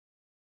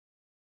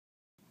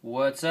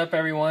What's up,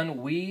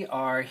 everyone? We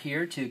are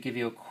here to give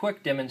you a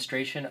quick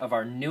demonstration of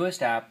our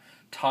newest app,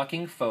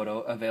 Talking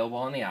Photo, available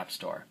on the App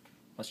Store.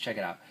 Let's check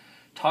it out.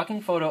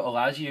 Talking Photo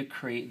allows you to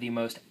create the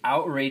most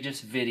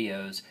outrageous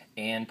videos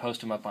and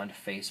post them up onto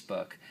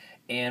Facebook.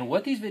 And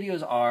what these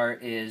videos are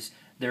is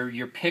they're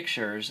your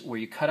pictures where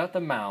you cut out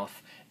the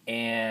mouth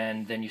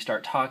and then you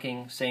start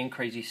talking, saying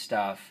crazy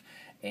stuff,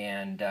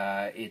 and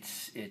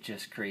it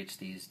just creates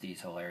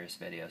these hilarious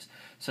videos.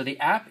 So the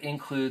app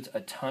includes a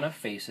ton of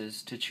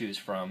faces to choose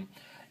from,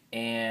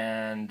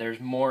 and there's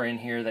more in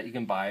here that you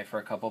can buy for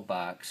a couple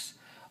bucks.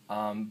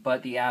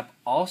 But the app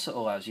also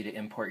allows you to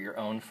import your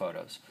own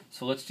photos.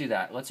 So let's do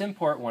that. Let's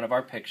import one of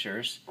our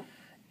pictures,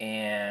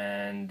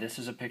 and this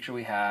is a picture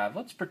we have.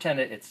 Let's pretend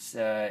it's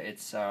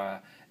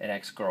an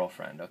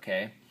ex-girlfriend.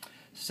 Okay,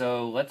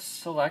 so let's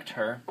select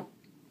her.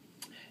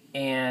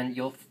 And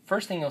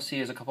first thing you'll see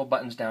is a couple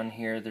buttons down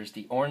here. There's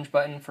the orange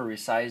button for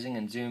resizing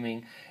and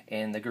zooming,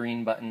 and the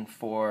green button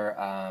for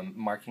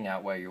marking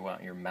out where you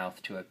want your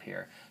mouth to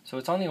appear. So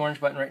it's on the orange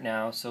button right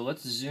now, so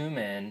let's zoom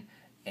in,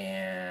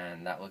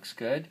 and that looks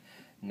good.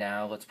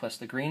 Now let's press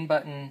the green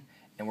button,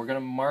 and we're going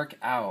to mark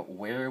out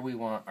where we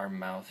want our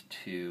mouth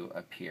to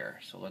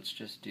appear. So let's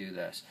just do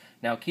this.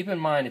 Now keep in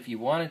mind, if you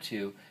wanted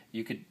to,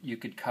 you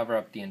could cover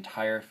up the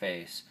entire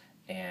face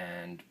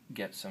and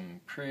get some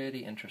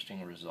pretty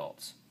interesting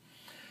results.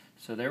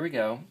 So there we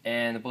go,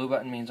 and the blue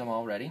button means I'm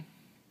all ready.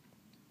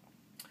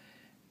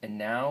 And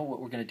now what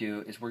we're going to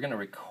do is we're going to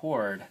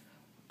record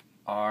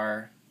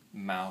our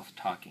mouth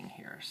talking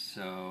here.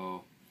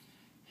 So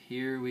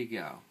here we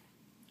go.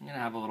 I'm going to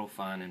have a little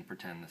fun and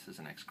pretend this is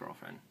an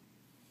ex-girlfriend.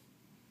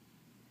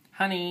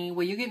 Honey,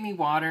 will you get me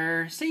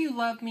water? Say you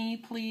love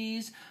me,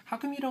 please. How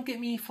come you don't get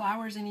me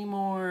flowers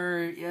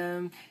anymore?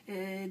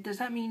 Does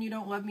that mean you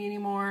don't love me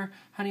anymore?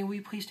 Honey, will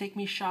you please take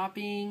me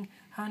shopping?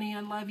 Honey, I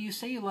love you.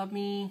 Say you love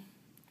me.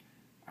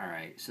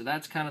 Alright, so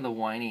that's kind of the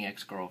whiny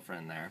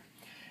ex-girlfriend there.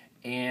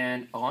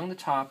 And along the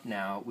top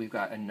now, we've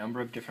got a number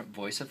of different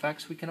voice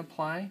effects we can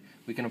apply.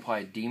 We can apply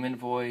a demon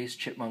voice,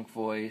 chipmunk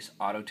voice,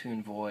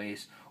 auto-tune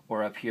voice,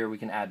 or up here we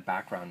can add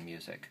background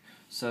music.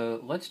 So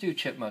let's do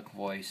chipmunk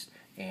voice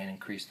and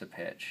increase the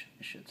pitch.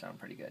 It should sound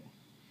pretty good.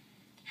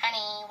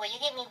 Honey, will you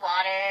get me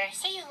water?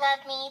 Say you love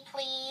me,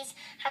 please.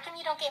 How come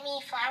you don't get me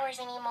flowers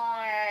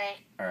anymore?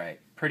 Alright,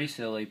 pretty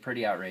silly,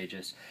 pretty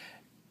outrageous.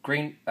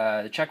 Green,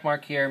 the check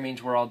mark here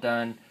means we're all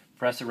done.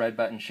 Press the red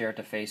button, share it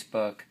to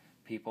Facebook.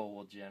 People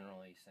will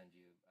generally send you